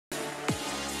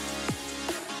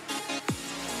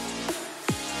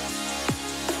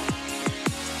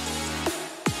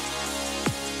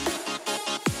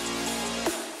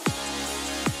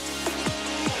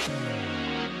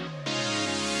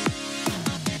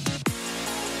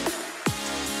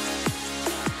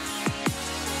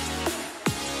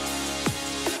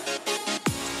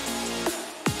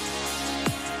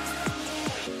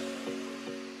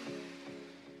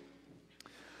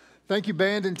Thank you,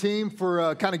 band and team,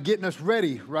 for kind of getting us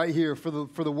ready right here for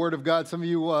the Word of God. Some of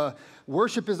you,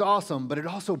 worship is awesome, but it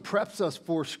also preps us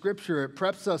for Scripture. It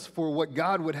preps us for what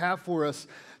God would have for us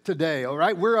today, all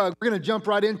right? We're going to jump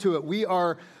right into it. We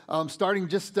are starting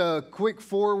just a quick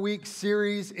 4-week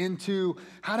series into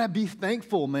how to be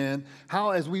thankful, man.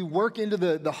 How as we work into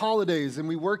the holidays and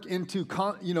we work into,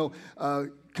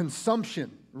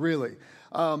 consumption, really.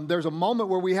 There's a moment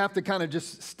where we have to kind of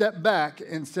just step back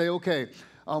and say, okay,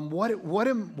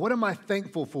 what am I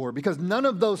thankful for? Because none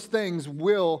of those things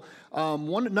will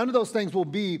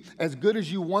be as good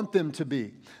as you want them to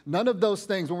be. None of those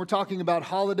things, when we're talking about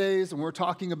holidays and we're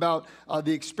talking about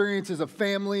the experiences of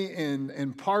family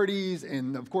and parties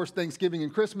and, of course, Thanksgiving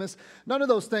and Christmas, none of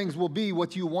those things will be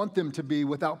what you want them to be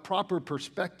without proper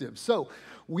perspective. So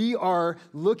we are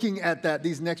looking at that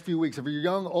these next few weeks. If you're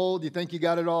young, old, you think you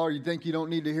got it all, or you think you don't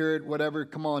need to hear it, whatever,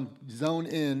 come on, zone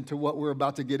in to what we're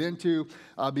about to get into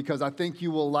because I think you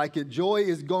will like it. Joy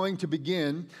is going to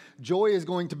begin. Joy is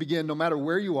going to begin no matter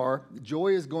where you are. Joy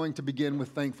is going to begin with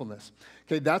thankfulness.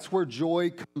 Okay, that's where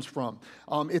joy comes from.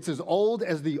 It's as old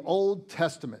as the Old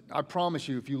Testament. I promise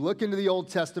you, if you look into the Old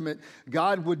Testament,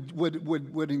 God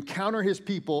would encounter his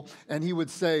people and he would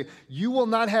say, you will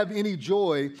not have any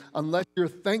joy unless you're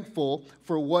thankful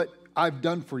for what I've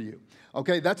done for you.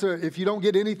 Okay, if you don't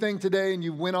get anything today and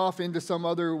you went off into some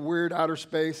other weird outer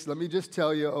space, let me just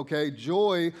tell you, okay,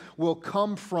 joy will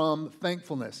come from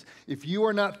thankfulness. If you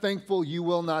are not thankful, you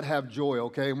will not have joy,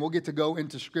 okay? And we'll get to go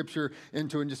into Scripture in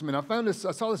just a minute. I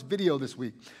saw this video this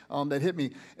week that hit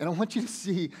me, and I want you to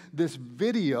see this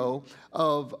video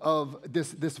of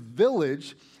this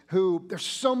village who, there's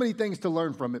so many things to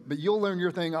learn from it, but you'll learn your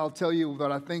thing. I'll tell you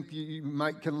what I think you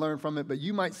can learn from it, but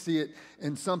you might see it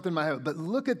in something might have. But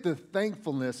look at the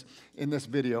thankfulness in this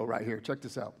video right here. Check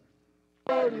this out.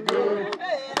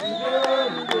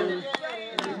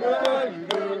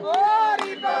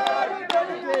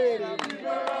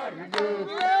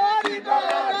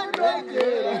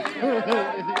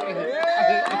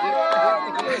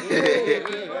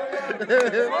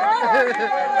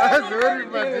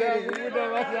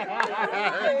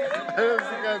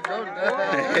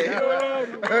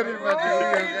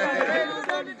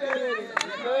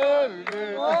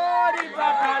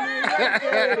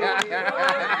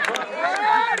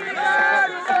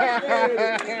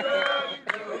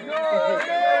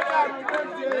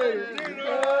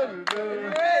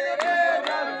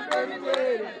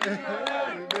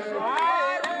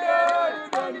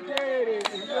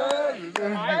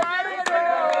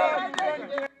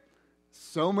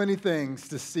 So many things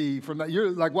to see from that.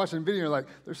 You're like watching a video, you're like,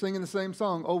 they're singing the same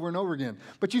song over and over again.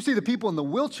 But you see the people in the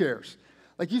wheelchairs.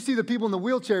 Like you see the people in the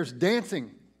wheelchairs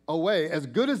dancing away as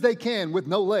good as they can with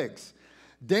no legs.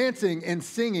 Dancing and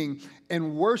singing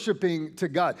and worshiping to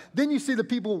God. Then you see the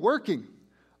people working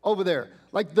over there.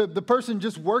 Like the person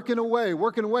just working away.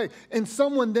 And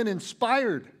someone then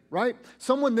inspired, right?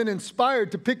 Someone then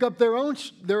inspired to pick up their own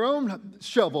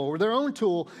shovel or their own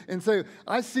tool and say,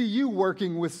 I see you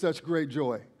working with such great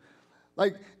joy.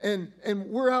 Like, and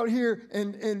we're out here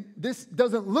and this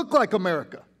doesn't look like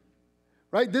America,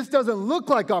 right? This doesn't look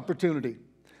like opportunity.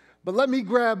 But let me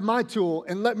grab my tool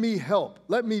and let me help.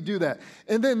 Let me do that.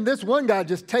 And then this one guy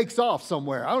just takes off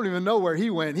somewhere. I don't even know where he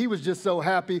went. He was just so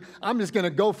happy. I'm just going to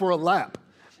go for a lap,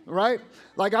 right?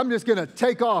 Like I'm just going to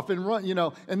take off and run,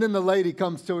 And then the lady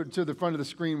comes to the front of the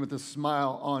screen with a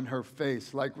smile on her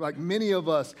face. Like many of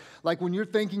us, like when you're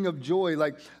thinking of joy,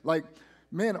 like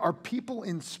man, are people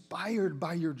inspired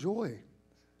by your joy?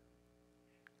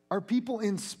 Are people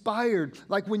inspired?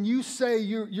 Like when you say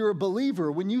you're a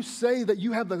believer, when you say that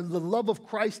you have the love of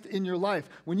Christ in your life,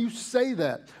 when you say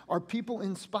that, are people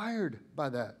inspired by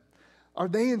that? Are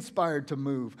they inspired to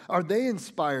move? Are they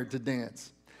inspired to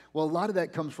dance? Well, a lot of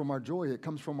that comes from our joy. It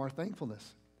comes from our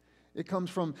thankfulness. It comes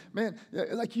from, man,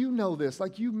 like you know this,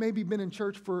 like you've maybe been in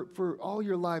church for all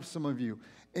your life, some of you,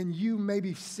 and you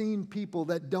maybe seen people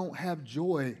that don't have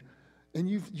joy. And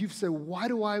you've said, why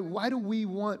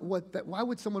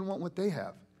would someone want what they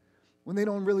have when they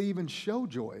don't really even show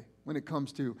joy when it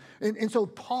comes to, and so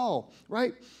Paul,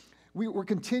 right? We're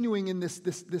continuing in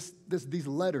these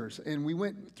letters, and we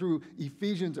went through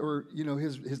Ephesians, or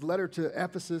his letter to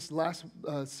Ephesus last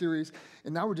series,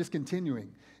 and now we're just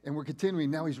continuing. And we're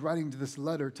continuing. Now he's writing to this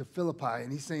letter to Philippi,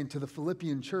 and he's saying to the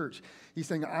Philippian church, he's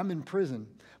saying, I'm in prison,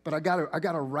 but I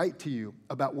gotta write to you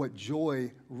about what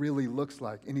joy really looks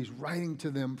like. And he's writing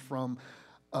to them from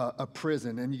a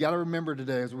prison. And you got to remember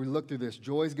today, as we look through this,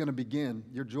 joy is going to begin.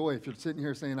 Your joy, if you're sitting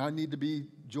here saying, I need to be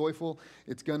joyful,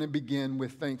 it's going to begin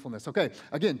with thankfulness. Okay,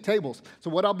 again, tables. So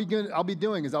what I'll be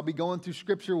doing is I'll be going through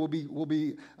Scripture. We'll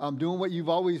be doing what you've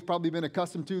always probably been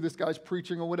accustomed to. This guy's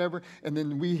preaching or whatever, and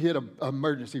then we hit an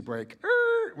emergency break.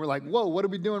 We're like, whoa, what are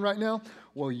we doing right now?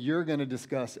 Well, you're going to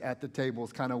discuss at the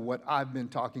tables kind of what I've been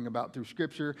talking about through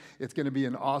Scripture. It's going to be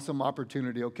an awesome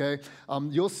opportunity, okay?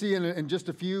 You'll see in just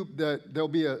a few that there'll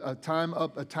be a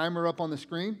timer up on the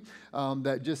screen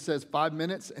that just says 5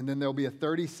 minutes, and then there'll be a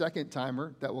 30-second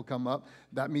timer that will come up.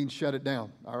 That means shut it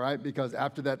down, all right? Because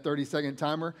after that 30-second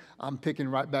timer, I'm picking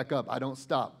right back up. I don't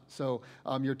stop. So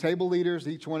your table leaders,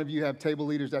 each one of you have table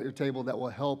leaders at your table that will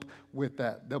help with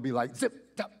that. They'll be like, zip,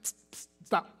 stop,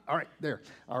 stop. All right, there.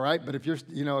 All right, but if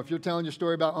you're telling your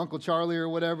story about Uncle Charlie or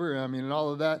whatever, and all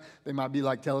of that, they might be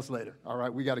like, tell us later. All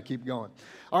right, we got to keep going.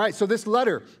 All right, so this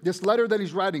letter that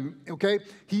he's writing, okay,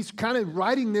 he's kind of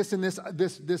writing this in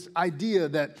this idea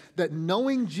that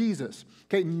knowing Jesus,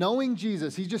 okay, knowing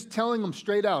Jesus, he's just telling them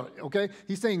straight out, okay?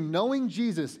 He's saying knowing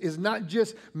Jesus is not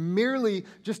just merely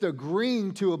just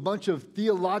agreeing to a bunch of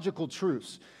theological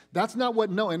truths. That's not what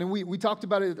knowing, and we talked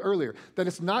about it earlier, that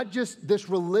it's not just this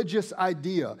religious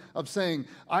idea of saying,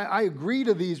 I agree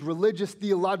to these religious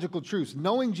theological truths.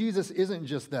 Knowing Jesus isn't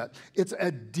just that. It's a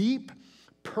deep,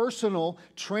 personal,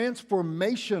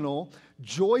 transformational,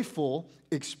 joyful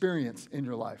experience in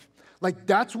your life. Like,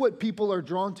 that's what people are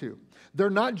drawn to. They're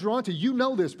not drawn to, you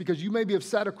know this because you maybe have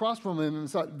sat across from them and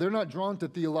thought, they're not drawn to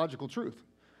theological truth,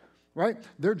 right?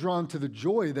 They're drawn to the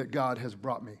joy that God has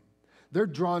brought me. They're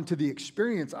drawn to the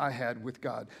experience I had with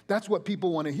God. That's what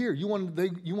people want to hear. You want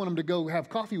them to go have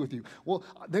coffee with you. Well,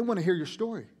 they want to hear your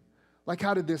story. Like,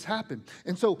 how did this happen?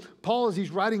 And so Paul, as he's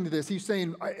writing to this, he's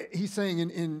saying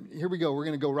in here we go. We're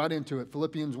going to go right into it.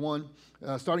 Philippians 1,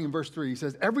 starting in verse 3, he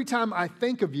says, every time I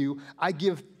think of you, I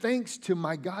give thanks to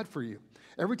my God for you.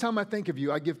 Every time I think of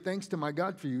you, I give thanks to my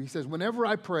God for you. He says, whenever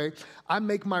I pray, I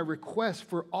make my request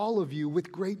for all of you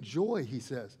with great joy, he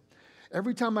says.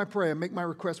 Every time I pray, I make my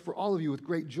request for all of you with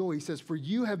great joy. He says, for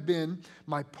you have been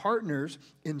my partners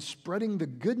in spreading the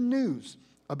good news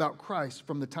about Christ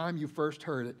from the time you first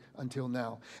heard it until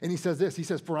now. And he says this, he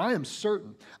says, for I am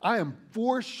certain, I am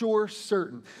for sure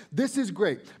certain. This is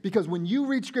great because when you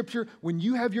read Scripture, when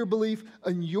you have your belief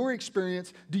and your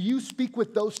experience, do you speak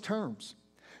with those terms?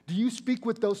 Do you speak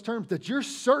with those terms that you're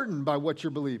certain by what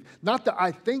you believe? Not that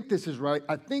I think this is right.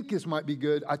 I think this might be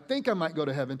good. I think I might go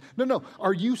to heaven. No.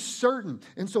 Are you certain?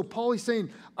 And so Paul is saying,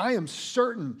 I am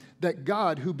certain that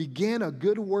God, who began a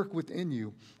good work within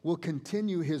you, will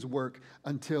continue his work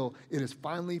until it is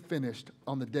finally finished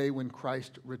on the day when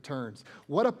Christ returns.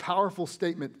 What a powerful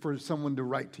statement for someone to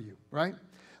write to you, right?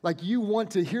 Like, you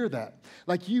want to hear that.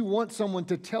 Like, you want someone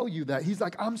to tell you that. He's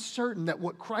like, I'm certain that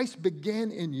what Christ began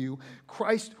in you,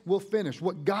 Christ will finish.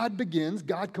 What God begins,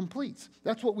 God completes.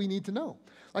 That's what we need to know.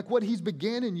 Like, what he's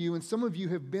began in you, and some of you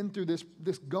have been through this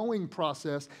going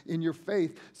process in your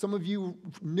faith, some of you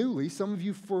newly, some of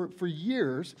you for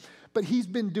years, but he's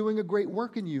been doing a great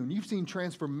work in you. And you've seen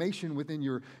transformation within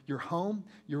your home,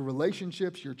 your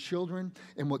relationships, your children.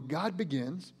 And what God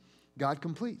begins, God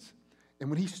completes. And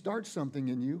when he starts something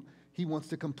in you, he wants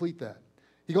to complete that.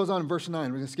 He goes on in verse 9.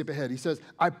 We're going to skip ahead. He says,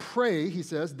 I pray, he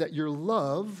says, that your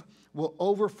love will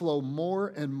overflow more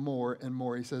and more and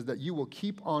more. He says that you will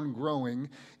keep on growing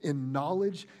in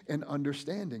knowledge and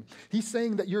understanding. He's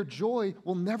saying that your joy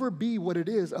will never be what it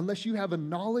is unless you have a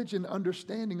knowledge and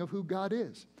understanding of who God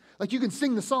is. Like, you can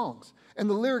sing the songs and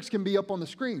the lyrics can be up on the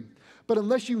screen. But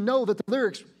unless you know that the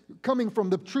lyrics coming from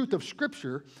the truth of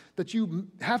Scripture, that you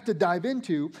have to dive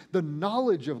into the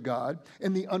knowledge of God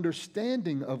and the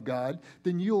understanding of God,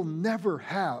 then you'll never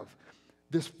have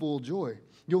this full joy.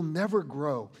 You'll never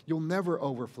grow. You'll never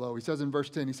overflow. He says in verse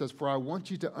 10, he says, for I want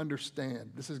you to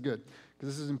understand. This is good,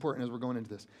 because this is important as we're going into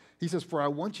this. He says, for I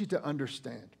want you to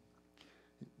understand,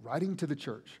 writing to the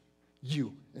church,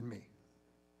 you and me,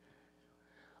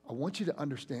 I want you to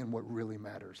understand what really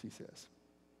matters, he says.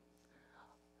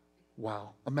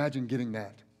 Wow, imagine getting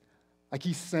that. Like,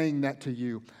 he's saying that to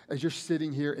you as you're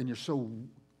sitting here and you're so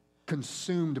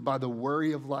consumed by the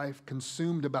worry of life,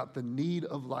 consumed about the need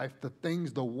of life, the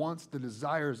things, the wants, the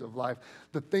desires of life,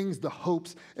 the things, the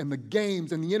hopes, and the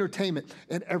games, and the entertainment,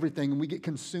 and everything, and we get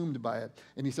consumed by it.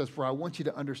 And he says, for I want you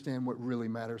to understand what really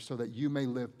matters so that you may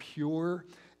live pure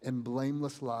and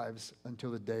blameless lives until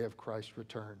the day of Christ's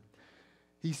return.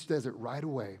 He says it right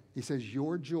away. He says,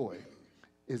 your joy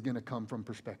is going to come from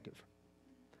perspective.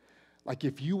 Like,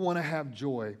 if you want to have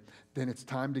joy, then it's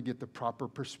time to get the proper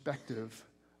perspective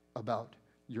about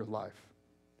your life.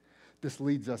 This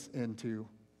leads us into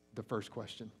the first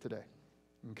question today.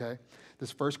 okay?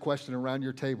 This first question around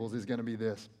your tables is going to be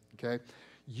this, okay?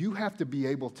 You have to be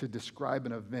able to describe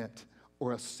an event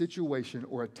or a situation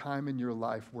or a time in your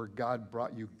life where God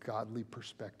brought you godly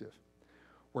perspective,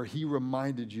 where he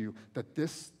reminded you that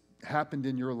this happened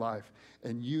in your life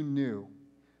and you knew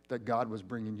that God was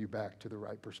bringing you back to the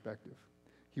right perspective.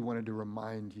 He wanted to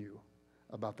remind you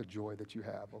about the joy that you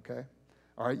have, okay?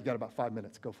 All right, you got about 5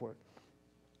 minutes. Go for it.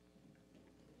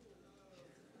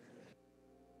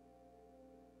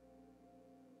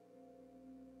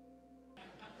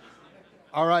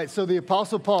 All right, so the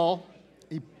Apostle Paul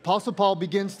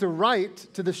begins to write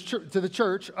to the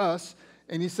church, us,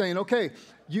 and he's saying, okay,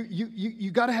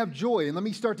 you got to have joy. And let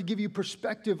me start to give you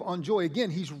perspective on joy.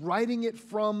 Again, he's writing it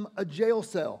from a jail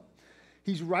cell.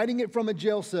 He's writing it from a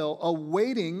jail cell,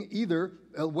 awaiting either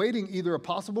a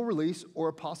possible release or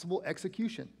a possible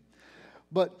execution.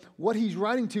 But what he's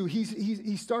writing to,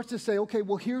 he starts to say, okay,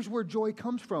 well, here's where joy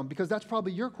comes from, because that's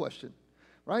probably your question.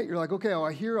 Right? You're like, okay,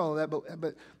 I hear all of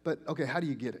that, but okay, how do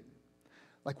you get it?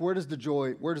 Like, where does the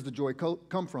joy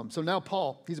come from? So now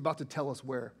Paul, he's about to tell us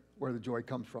where the joy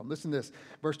comes from. Listen to this,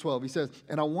 verse 12. He says,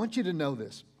 and I want you to know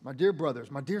this, my dear brothers,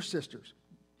 my dear sisters,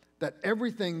 that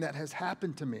everything that has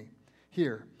happened to me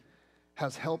here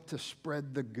has helped to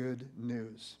spread the good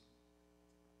news.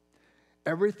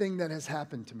 Everything that has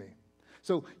happened to me.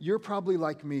 So you're probably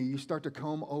like me. You start to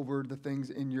comb over the things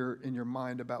in your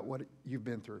mind about what you've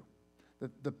been through.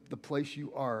 The place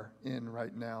you are in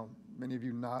right now. Many of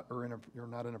you you're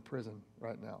not in a prison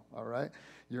right now, all right?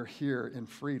 You're here in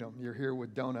freedom. You're here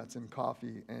with donuts and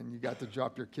coffee, and you got to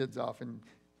drop your kids off and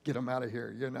get them out of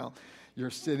here, you know?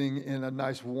 You're sitting in a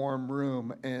nice warm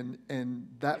room, and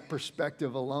that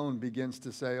perspective alone begins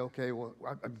to say, okay, well,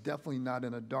 I'm definitely not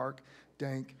in a dark,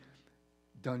 dank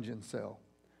dungeon cell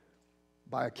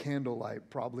by a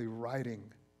candlelight, probably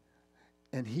writing.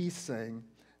 And he's saying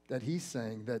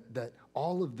that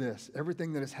all of this,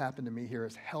 everything that has happened to me here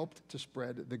has helped to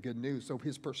spread the good news. So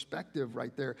his perspective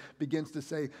right there begins to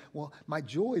say, well, my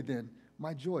joy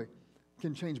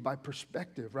can change by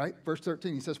perspective, right? Verse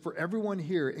 13, he says, for everyone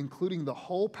here, including the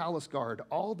whole palace guard,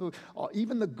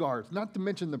 even the guards, not to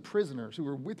mention the prisoners who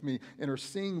are with me and are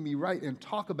seeing me write and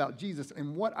talk about Jesus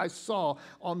and what I saw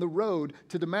on the road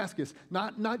to Damascus,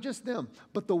 not just them,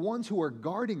 but the ones who are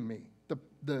guarding me.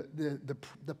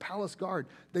 The palace guard,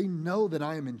 they know that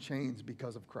I am in chains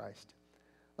because of Christ.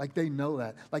 Like they know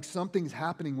that. Like something's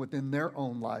happening within their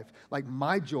own life. Like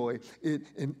my joy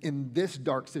in this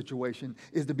dark situation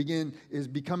is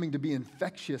becoming to be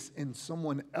infectious in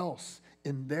someone else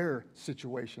in their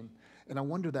situation. And I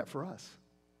wonder that for us.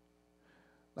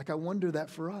 Like I wonder that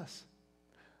for us.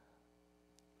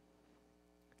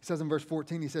 He says in verse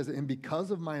 14, he says, and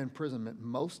because of my imprisonment,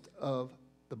 most of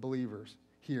the believers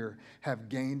here have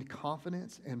gained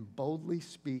confidence and boldly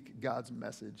speak God's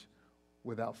message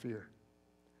without fear.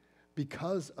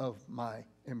 Because of my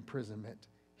imprisonment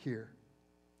here.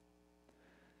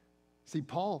 See,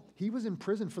 Paul, he was in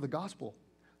prison for the gospel.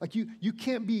 Like we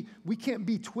can't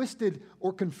be twisted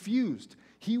or confused.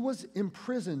 He was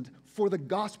imprisoned for the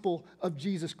gospel of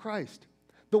Jesus Christ.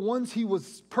 The ones he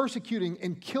was persecuting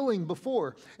and killing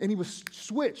before, and he was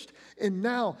switched and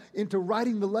now into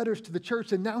writing the letters to the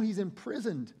church, and now he's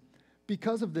imprisoned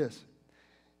because of this.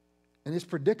 And his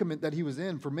predicament that he was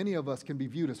in, for many of us, can be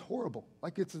viewed as horrible.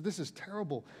 Like this is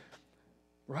terrible,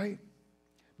 right?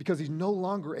 Because he's no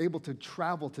longer able to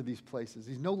travel to these places.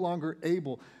 He's no longer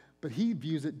able, but he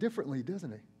views it differently,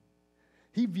 doesn't he?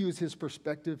 He views his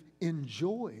perspective in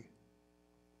joy.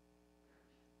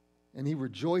 And he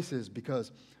rejoices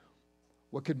because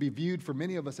what could be viewed for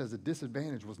many of us as a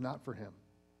disadvantage was not for him.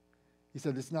 He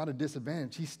said it's not a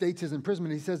disadvantage. He states his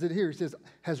imprisonment. He says it here. He says,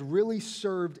 has really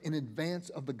served in advance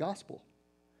of the gospel.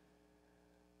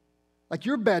 Like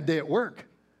your bad day at work.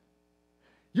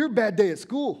 Your bad day at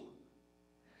school.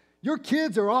 Your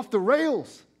kids are off the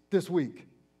rails this week.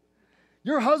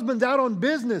 Your husband's out on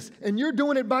business and you're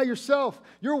doing it by yourself.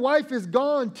 Your wife is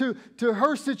gone to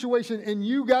her situation and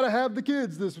you got to have the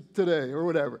kids today or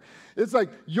whatever. It's like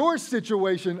your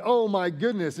situation, oh my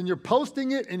goodness. And you're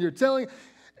posting it and you're telling,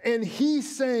 and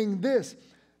he's saying this,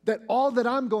 that all that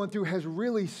I'm going through has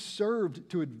really served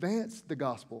to advance the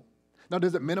gospel. Now,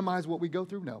 does it minimize what we go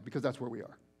through? No, because that's where we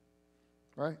are,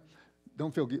 right?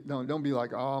 Don't be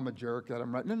like, oh, I'm a jerk that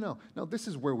I'm right. No, this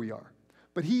is where we are.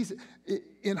 But he's,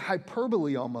 in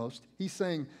hyperbole almost, he's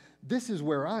saying, this is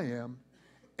where I am,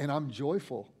 and I'm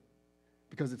joyful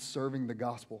because it's serving the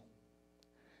gospel.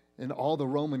 And all the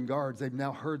Roman guards, they've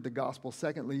now heard the gospel.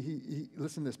 Secondly,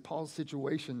 listen to this, Paul's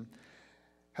situation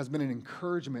has been an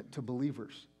encouragement to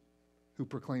believers who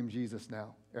proclaim Jesus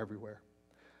now everywhere.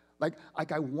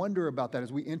 Like I wonder about that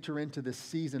as we enter into this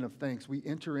season of thanks. We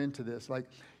enter into this, like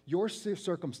your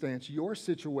circumstance, your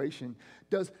situation.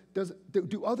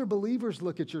 Do other believers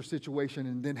look at your situation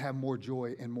and then have more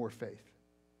joy and more faith?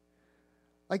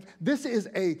 Like this is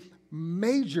a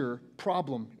major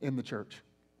problem in the church.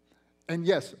 And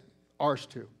yes, ours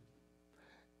too.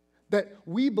 That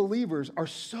we believers are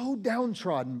so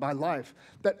downtrodden by life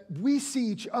that we see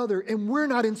each other and we're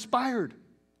not inspired.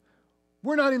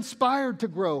 We're not inspired to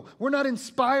grow. We're not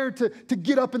inspired to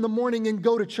get up in the morning and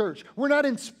go to church. We're not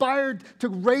inspired to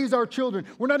raise our children.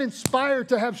 We're not inspired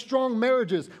to have strong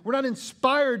marriages. We're not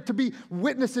inspired to be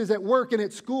witnesses at work and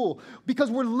at school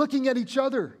because we're looking at each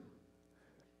other.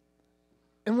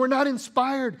 And we're not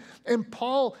inspired. And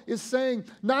Paul is saying,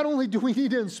 not only do we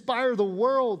need to inspire the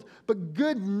world, but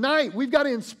good night. We've got to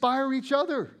inspire each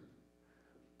other.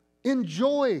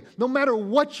 Enjoy, no matter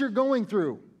what you're going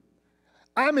through.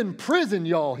 I'm in prison,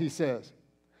 y'all, he says.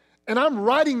 And I'm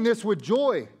writing this with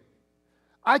joy.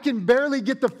 I can barely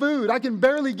get the food. I can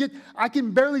barely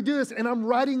do this. And I'm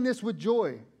writing this with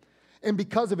joy. And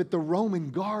because of it, the Roman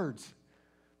guards,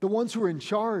 the ones who are in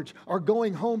charge, are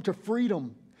going home to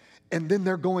freedom. And then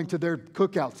they're going to their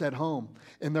cookouts at home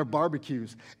and their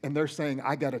barbecues. And they're saying,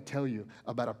 I got to tell you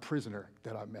about a prisoner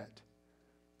that I met.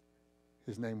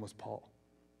 His name was Paul.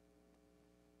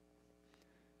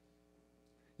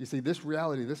 You see, this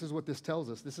reality, this is what this tells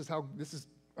us.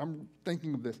 I'm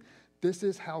thinking of this. This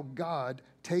is how God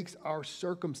takes our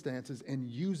circumstances and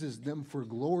uses them for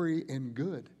glory and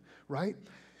good, right?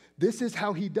 This is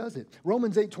how he does it.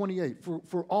 Romans 8:28,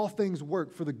 for all things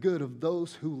work for the good of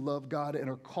those who love God and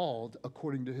are called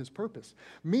according to his purpose.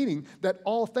 Meaning that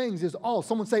all things is all.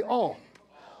 Someone say all.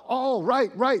 All,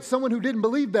 right. Someone who didn't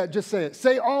believe that, just say it.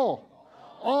 Say all.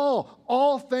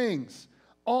 All things.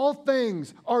 All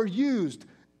things are used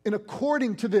in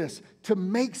according to this to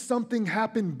make something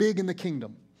happen big in the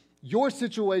kingdom. Your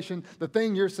situation, the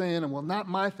thing you're saying, and well, not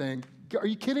my thing. Are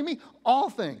you kidding me? All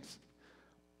things.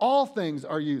 All things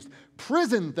are used.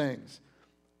 Prison things.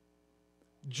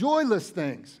 Joyless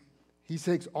things. He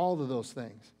takes all of those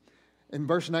things. In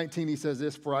verse 19, he says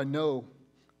this, for I know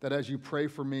that as you pray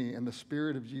for me and the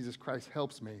Spirit of Jesus Christ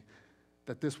helps me,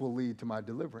 that this will lead to my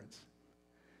deliverance.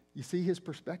 You see his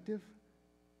perspective?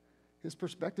 His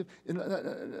perspective. And,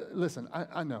 listen,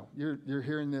 I know you're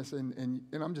hearing this, and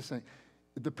I'm just saying,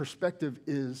 the perspective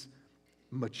is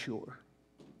mature.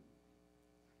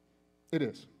 It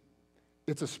is.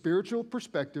 It's a spiritual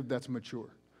perspective that's mature.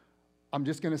 I'm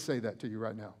just going to say that to you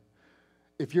right now.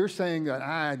 If you're saying that,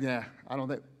 I don't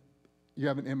think, you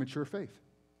have an immature faith.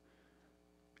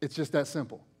 It's just that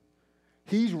simple.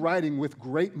 He's writing with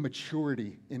great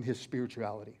maturity in his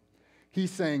spirituality.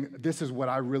 He's saying, this is what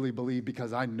I really believe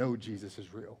because I know Jesus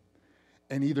is real.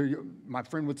 And my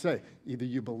friend would say, either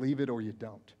you believe it or you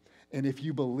don't. And if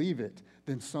you believe it,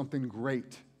 then something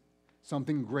great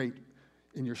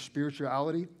in your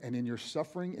spirituality and in your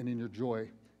suffering and in your joy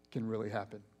can really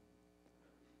happen.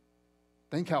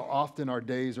 Think how often our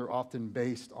days are often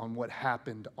based on what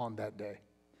happened on that day.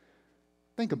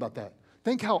 Think about that.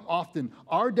 Think how often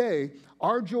our day,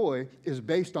 our joy is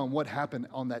based on what happened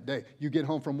on that day. You get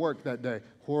home from work that day,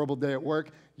 horrible day at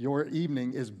work, your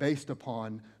evening is based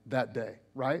upon that day,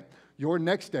 right? Your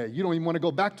next day, you don't even want to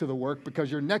go back to the work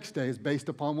because your next day is based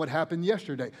upon what happened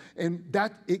yesterday. And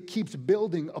that, it keeps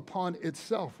building upon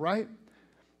itself, right?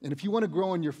 And if you want to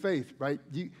grow in your faith, right,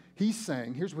 he's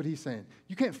saying, here's what he's saying.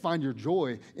 You can't find your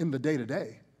joy in the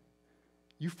day-to-day.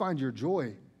 You find your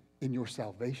joy in your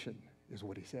salvation, is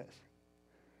what he says.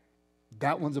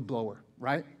 That one's a blower,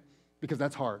 right? Because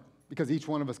that's hard. Because each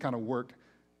one of us kind of work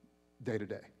day to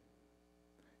day.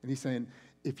 And he's saying,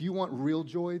 if you want real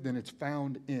joy, then it's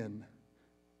found in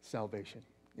salvation,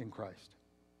 in Christ.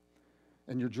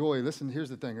 And your joy, listen, here's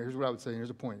the thing. Here's what I would say. Here's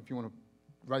a point. If you want to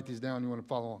write these down, you want to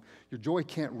follow along. Your joy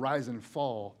can't rise and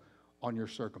fall on your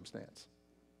circumstance.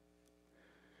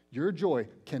 Your joy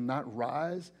cannot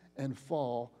rise and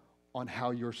fall on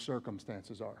how your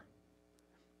circumstances are.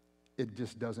 It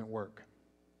just doesn't work.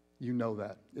 You know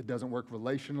that. It doesn't work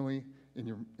relationally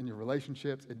in your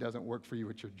relationships. It doesn't work for you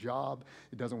at your job.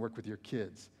 It doesn't work with your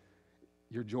kids.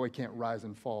 Your joy can't rise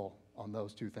and fall on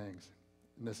those two things.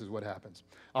 And this is what happens.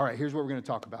 All right, here's what we're going to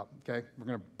talk about, okay? We're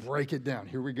going to break it down.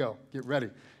 Here we go. Get ready.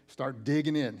 Start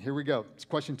digging in. Here we go. It's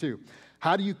question 2.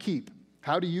 How do you keep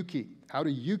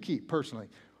personally?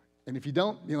 And if you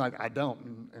don't, you're like, I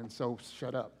don't, and so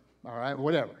shut up. All right,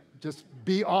 whatever. Just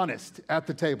be honest at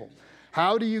the table.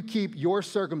 How do you keep your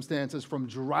circumstances from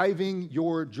driving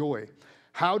your joy?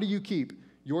 How do you keep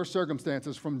your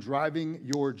circumstances from driving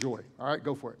your joy? All right,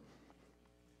 go for it.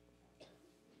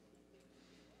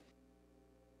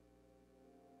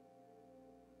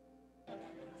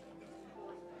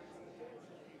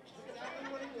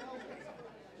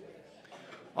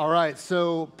 All right,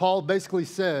 so Paul basically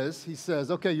says,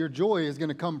 okay, your joy is going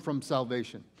to come from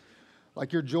salvation.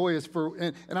 Like your joy is for,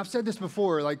 and I've said this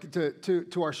before, like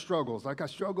to our struggles. Like I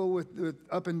struggle with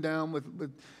up and down with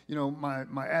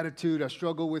my attitude. I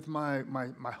struggle with my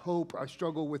hope. I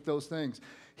struggle with those things.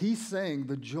 He's saying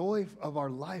the joy of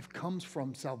our life comes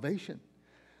from salvation.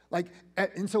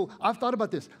 And so I've thought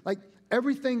about this. Like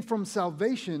everything from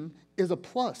salvation is a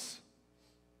plus.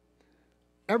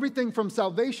 Everything from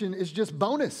salvation is just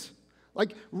bonus.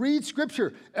 Like, read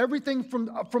Scripture. Everything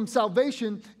from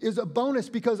salvation is a bonus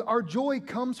because our joy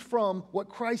comes from what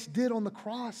Christ did on the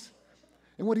cross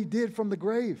and what he did from the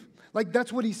grave. Like,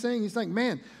 that's what he's saying. He's saying,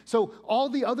 man, so all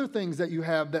the other things that you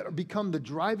have that become the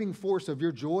driving force of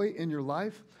your joy in your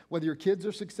life, whether your kids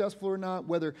are successful or not,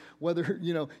 whether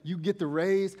you get the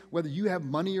raise, whether you have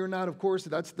money or not, of course,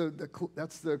 that's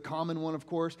the common one, of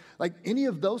course. Like any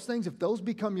of those things, if those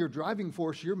become your driving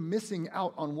force, you're missing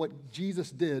out on what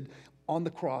Jesus did on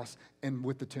the cross and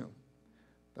with the tomb.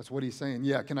 That's what he's saying.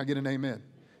 Yeah, can I get an amen?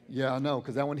 Yeah, I know,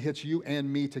 because that one hits you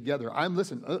and me together.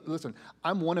 Listen,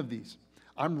 I'm one of these.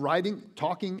 I'm writing,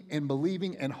 talking, and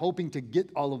believing and hoping to get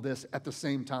all of this at the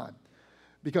same time.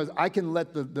 Because I can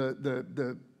let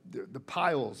the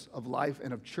piles of life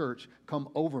and of church come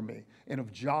over me, and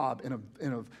of job and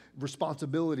of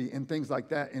responsibility and things like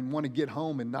that, and want to get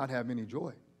home and not have any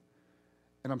joy.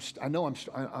 And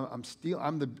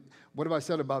what have I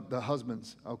said about the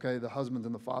husbands? Okay, the husbands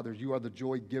and the fathers. You are the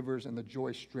joy givers and the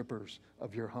joy strippers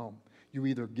of your home. You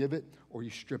either give it or you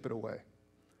strip it away.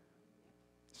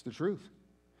 It's the truth.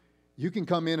 You can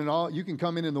come in in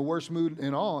the worst mood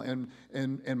and all,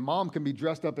 and mom can be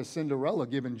dressed up as Cinderella,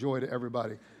 giving joy to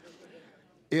everybody.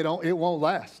 It won't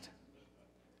last.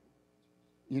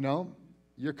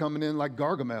 You're coming in like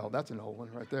Gargamel. That's an old one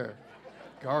right there.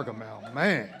 Gargamel,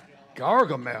 man.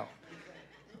 Gargamel.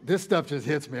 This stuff just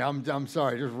hits me. I'm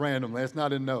sorry, just randomly. It's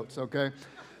not in notes, okay?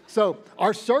 So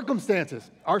our circumstances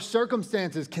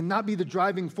cannot be the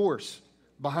driving force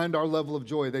behind our level of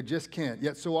joy. They just can't.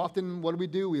 Yet so often, what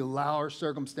do? We allow our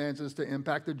circumstances to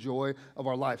impact the joy of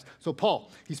our lives. So Paul,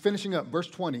 he's finishing up, verse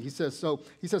 20. He says,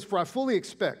 for I fully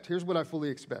expect, here's what I fully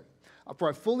expect. For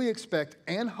I fully expect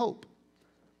and hope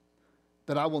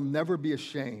that I will never be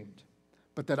ashamed,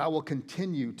 but that I will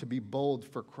continue to be bold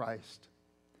for Christ.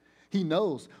 He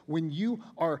knows when you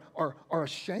are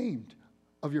ashamed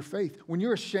of your faith, when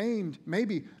you're ashamed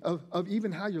maybe of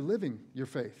even how you're living your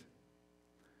faith,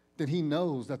 then he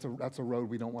knows that's a road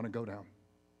we don't want to go down.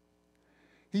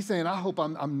 He's saying, I hope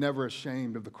I'm never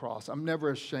ashamed of the cross. I'm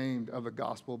never ashamed of the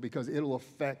gospel because it'll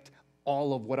affect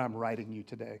all of what I'm writing you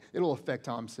today. It'll affect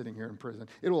how I'm sitting here in prison.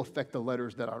 It'll affect the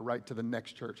letters that I write to the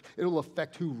next church. It'll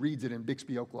affect who reads it in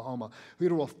Bixby, Oklahoma.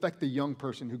 It'll affect the young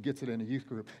person who gets it in a youth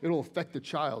group. It'll affect the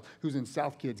child who's in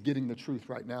South Kids getting the truth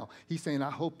right now. He's saying,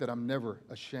 I hope that I'm never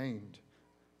ashamed,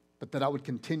 but that I would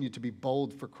continue to be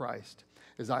bold for Christ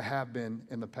as I have been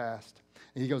in the past.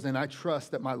 And he goes, and I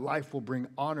trust that my life will bring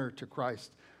honor to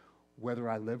Christ whether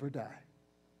I live or die.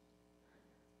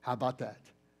 How about that?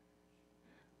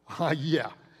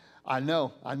 Yeah, I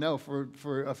know.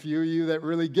 For a few of you that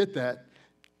really get that,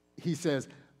 he says,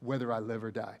 whether I live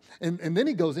or die. And then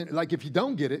he goes in, like if you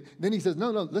don't get it, then he says,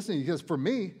 no, listen, he says, for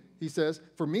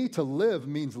me to live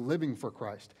means living for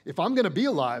Christ. If I'm going to be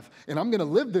alive and I'm going to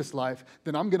live this life,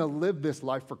 then I'm going to live this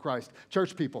life for Christ.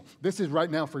 Church people, this is right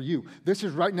now for you. This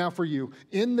is right now for you.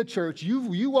 In the church,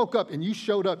 you woke up and you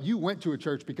showed up. You went to a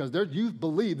church because you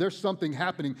believe there's something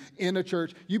happening in a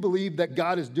church. You believe that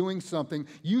God is doing something.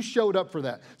 You showed up for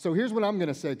that. So here's what I'm going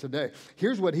to say today.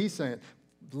 Here's what he's saying.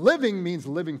 Living means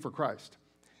living for Christ.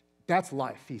 That's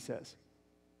life, he says.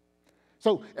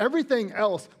 So everything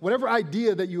else, whatever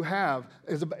idea that you have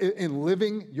is in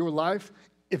living your life,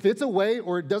 if it's away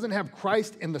or it doesn't have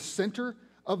Christ in the center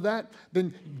of that,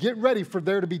 then get ready for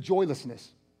there to be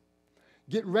joylessness.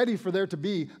 Get ready for there to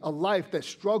be a life that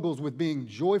struggles with being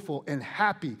joyful and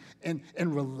happy and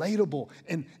relatable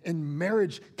and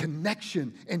marriage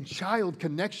connection and child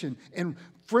connection and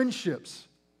friendships.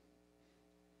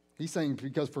 He's saying,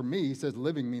 because for me, he says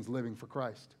living means living for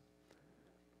Christ.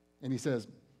 And he says,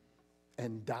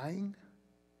 and dying,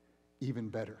 even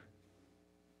better.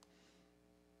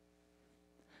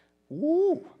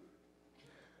 Ooh.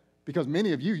 Because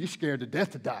many of you're scared to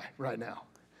death to die right now.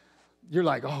 You're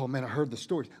like, oh man, I heard the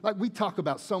stories. Like we talk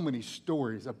about so many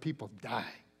stories of people dying.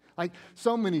 Like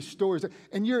so many stories.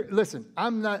 And listen,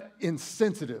 I'm not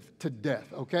insensitive to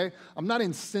death, okay? I'm not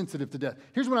insensitive to death.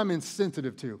 Here's what I'm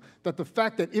insensitive to. That the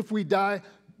fact that if we die,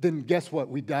 then guess what?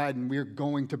 We died and we're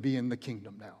going to be in the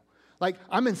kingdom now. Like,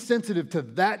 I'm insensitive to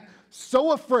that,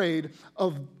 so afraid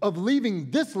of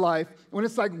leaving this life when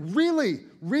it's like, really,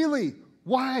 really,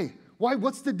 Why? Why?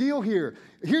 What's the deal here?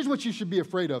 Here's what you should be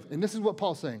afraid of. And this is what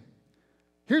Paul's saying.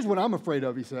 Here's what I'm afraid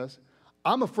of, he says.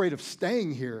 I'm afraid of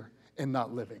staying here and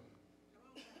not living.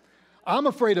 I'm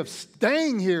afraid of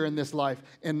staying here in this life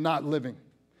and not living.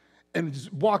 And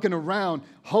just walking around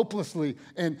hopelessly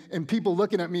and people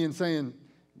looking at me and saying,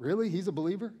 really? He's a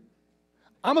believer?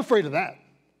 I'm afraid of that.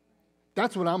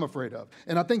 That's what I'm afraid of.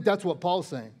 And I think that's what Paul's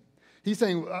saying. He's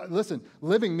saying, listen,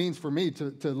 living means for me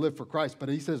to live for Christ. But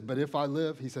he says, but if I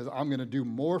live, he says, I'm going to do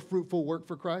more fruitful work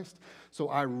for Christ. So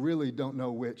I really don't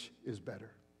know which is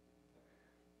better.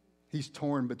 He's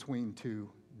torn between two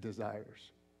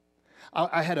desires.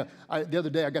 The other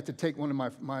day, I got to take one of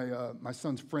my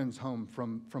son's friends home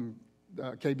from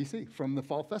KBC, from the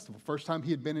Fall Festival. First time he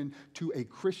had been into a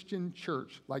Christian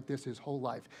church like this his whole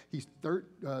life. He's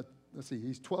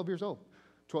 12 years old.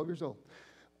 12 years old.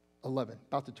 11,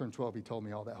 about to turn 12, he told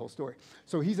me all that whole story.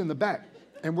 So he's in the back,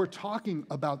 and we're talking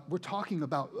about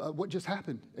what just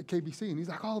happened at KBC, and he's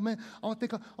like, oh man, I want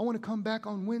to come back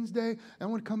on Wednesday, and I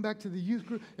want to come back to the youth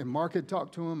group. And Mark had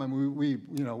talked to him, and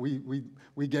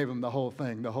we gave him the whole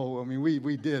thing,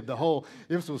 we did the whole.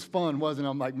 This was fun, wasn't it?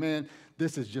 I'm like, man,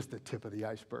 this is just the tip of the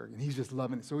iceberg, and he's just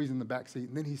loving it. So he's in the back seat,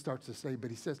 and then he starts to say,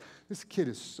 but he says, this kid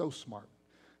is so smart,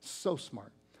 so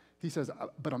smart. He says,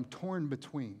 but I'm torn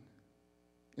between.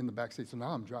 In the back seat. So now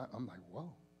I'm driving. I'm like, whoa.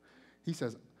 He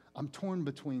says, I'm torn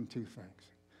between two things.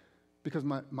 Because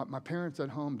my parents at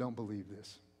home don't believe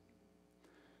this.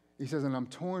 He says, and I'm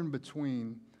torn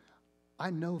between,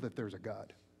 I know that there's a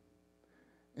God.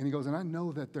 And he goes, and I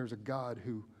know that there's a God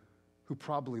who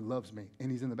probably loves me. And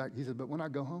he's in the back. He said, but when I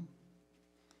go home,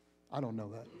 I don't know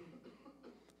that.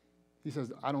 He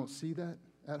says, I don't see that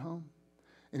at home.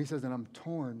 And he says, and I'm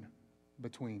torn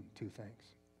between two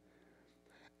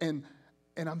things.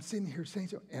 And I'm sitting here saying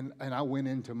so, and I went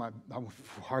into I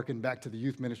harkened back to the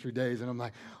youth ministry days, and I'm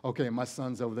like, okay, my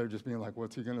son's over there just being like,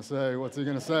 what's he gonna say? What's he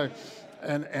gonna say?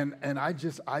 And I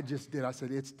just did. I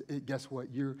said, guess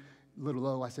what? You're little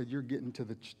O. I said, you're getting to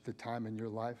the time in your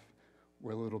life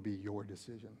where it'll be your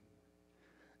decision.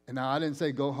 And now I didn't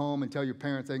say go home and tell your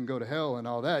parents they can go to hell and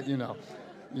all that,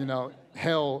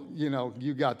 hell,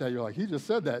 you got that. You're like, he just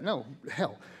said that. No,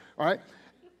 hell, all right?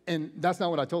 And that's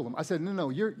not what I told him. I said, no,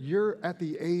 you're at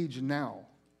the age now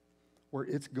where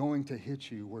it's going to hit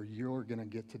you, where you're going to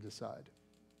get to decide.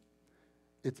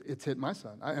 It's hit my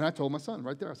son. And I told my son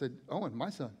right there, I said, Owen, my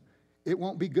son, it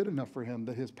won't be good enough for him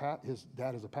that his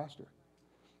dad is a pastor.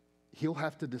 He'll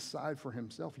have to decide for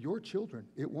himself. Your children,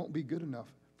 it won't be good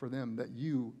enough for them that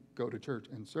you go to church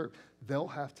and serve. They'll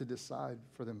have to decide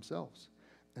for themselves.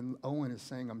 And Owen is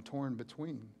saying, I'm torn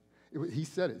between. He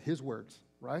said it, his words,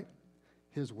 right?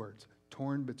 His words,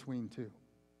 torn between two.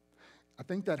 I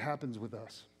think that happens with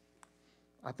us.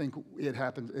 I think it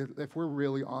happens, if we're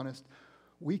really honest,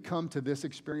 we come to this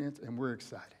experience and we're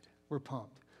excited. We're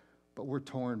pumped. But we're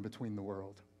torn between the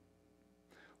world.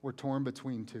 We're torn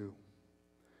between two.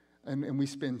 And we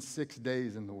spend 6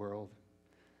 days in the world.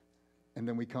 And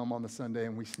then we come on the Sunday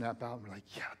and we snap out and we're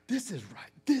like, yeah, this is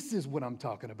right. This is what I'm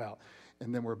talking about.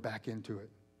 And then we're back into it.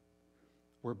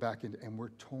 And we're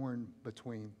torn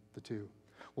between the two.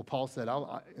 Well, Paul said,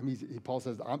 Paul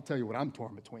says, I'll tell you what I'm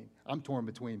torn between. I'm torn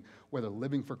between whether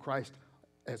living for Christ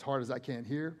as hard as I can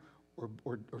here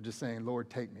or just saying, Lord,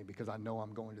 take me because I know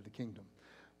I'm going to the kingdom.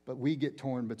 But we get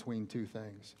torn between two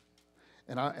things.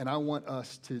 And I want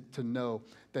us to know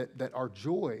that our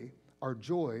joy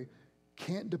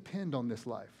can't depend on this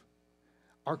life.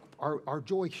 Our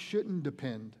joy shouldn't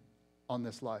depend on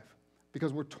this life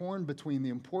because we're torn between the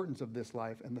importance of this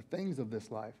life and the things of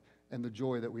this life and the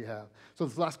joy that we have. So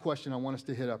this last question I want us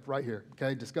to hit up right here,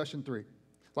 okay? Discussion 3.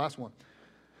 Last one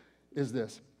is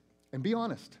this. And be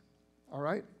honest, all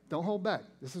right? Don't hold back.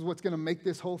 This is what's going to make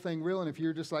this whole thing real. And if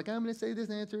you're just like, I'm going to say this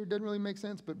answer, it doesn't really make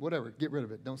sense, but whatever, get rid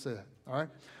of it. Don't say that, all right?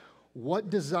 What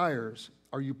desires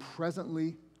are you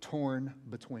presently torn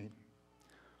between?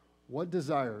 What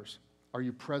desires are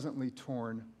you presently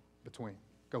torn between?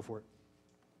 Go for it.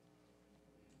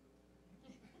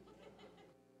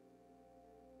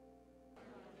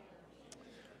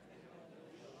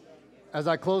 As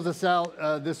I close this out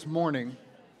this morning,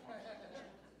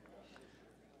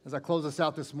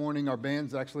 our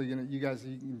band's actually going to, you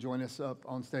can join us up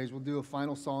on stage. We'll do a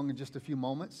final song in just a few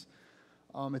moments.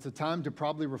 It's a time to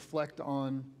probably reflect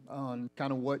on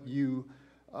kind of what you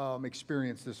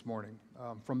experienced this morning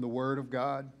from the Word of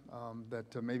God,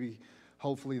 that maybe,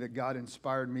 hopefully, that God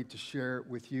inspired me to share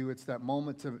with you. It's that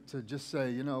moment to just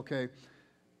say, okay,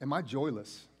 am I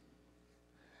joyless?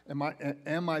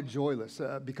 Am I joyless?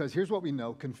 Because here's what we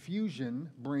know. Confusion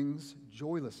brings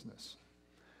joylessness.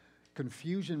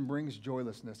 Confusion brings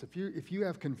joylessness. If you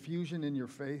have confusion in your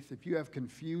faith, if you have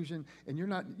confusion and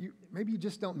maybe you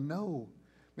just don't know.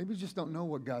 Maybe you just don't know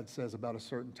what God says about a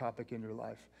certain topic in your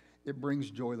life. It brings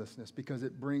joylessness because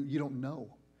you don't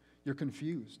know. You're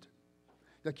confused.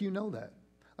 Like you know that.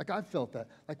 Like I've felt that.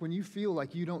 Like when you feel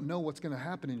like you don't know what's going to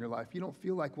happen in your life, you don't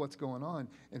feel like what's going on,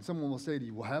 and someone will say to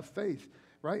you, well, have faith,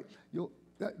 right?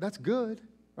 That's good,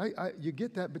 right? You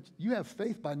get that, but you have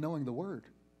faith by knowing the Word.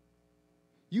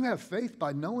 You have faith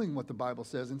by knowing what the Bible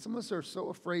says. And some of us are so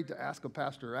afraid to ask a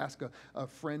pastor or ask a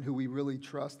friend who we really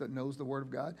trust that knows the Word of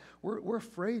God. We're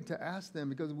afraid to ask them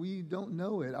because we don't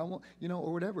know it. Or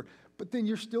whatever. But then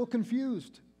you're still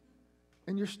confused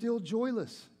and you're still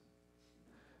joyless.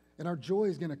 And our joy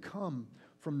is going to come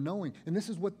from knowing. And this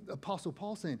is what Apostle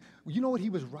Paul's saying. You know what he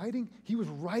was writing? He was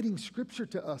writing scripture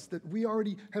to us that we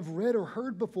already have read or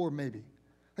heard before maybe.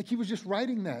 Like he was just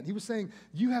writing that. He was saying,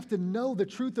 you have to know the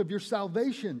truth of your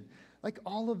salvation. Like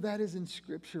all of that is in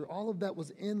Scripture. All of that was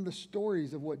in the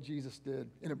stories of what Jesus did.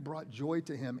 And it brought joy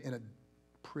to him in a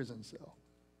prison cell.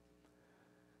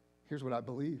 Here's what I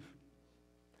believe.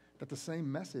 That the same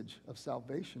message of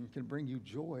salvation can bring you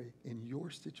joy in your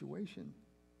situation.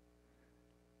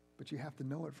 But you have to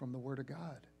know it from the Word of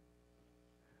God.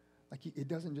 Like it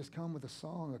doesn't just come with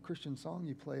a Christian song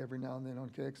you play every now and then on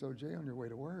KXOJ on your way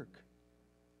to work.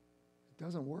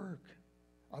 Doesn't work.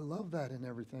 I love that and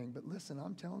everything, but listen,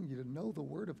 I'm telling you to know the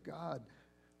Word of God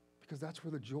because that's where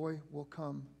the joy will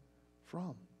come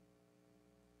from.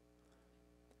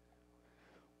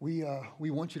 We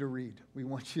want you to read. We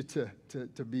want you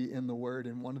to be in the Word,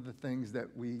 and one of the things that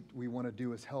we want to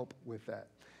do is help with that.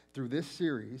 Through this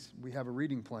series, we have a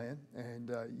reading plan, and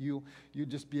you'll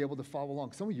just be able to follow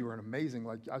along. Some of you are amazing.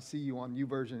 Like I see you on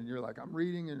YouVersion, and you're like, I'm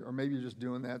reading, or maybe you're just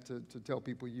doing that to tell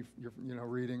people you're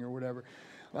reading or whatever.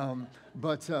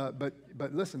 But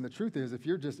listen, the truth is, if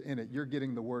you're just in it, you're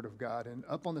getting the Word of God. And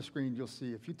up on the screen, you'll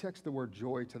see if you text the word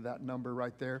joy to that number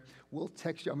right there, we'll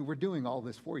text you. I mean, we're doing all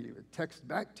this for you. It texts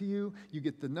back to you. You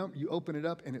get the number. You open it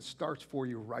up, and it starts for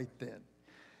you right then.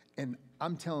 And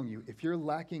I'm telling you, if you're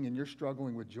lacking and you're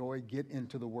struggling with joy, get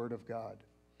into the Word of God,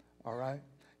 all right?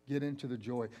 Get into the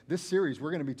joy. This series,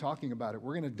 we're going to be talking about it.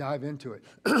 We're going to dive into it.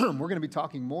 We're going to be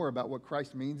talking more about what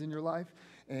Christ means in your life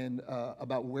and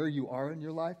about where you are in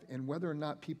your life and whether or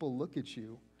not people look at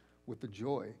you with the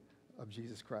joy of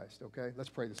Jesus Christ, okay? Let's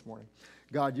pray this morning.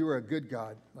 God, you are a good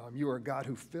God. You are a God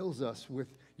who fills us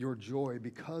with your joy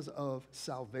because of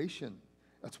salvation.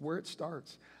 That's where it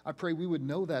starts. I pray we would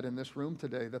know that in this room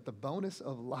today, that the bonus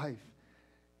of life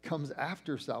comes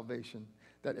after salvation,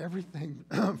 that everything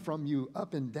from you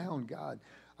up and down, God,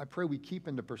 I pray we keep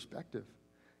into perspective.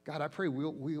 God, I pray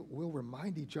we'll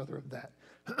remind each other of that.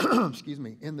 Excuse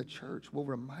me, in the church, we'll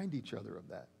remind each other of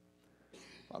that.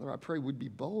 Father, I pray we'd be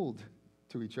bold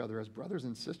to each other as brothers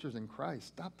and sisters in Christ.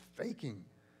 Stop faking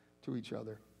to each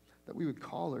other, that we would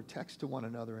call or text to one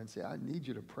another and say, I need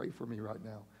you to pray for me right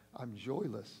now. I'm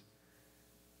joyless.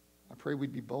 I pray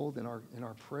we'd be bold in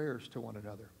our prayers to one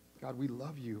another. God, we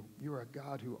love you. You are a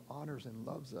God who honors and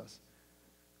loves us.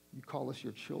 You call us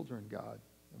your children, God,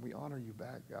 and we honor you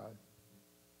back, God.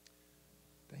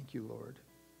 Thank you, Lord.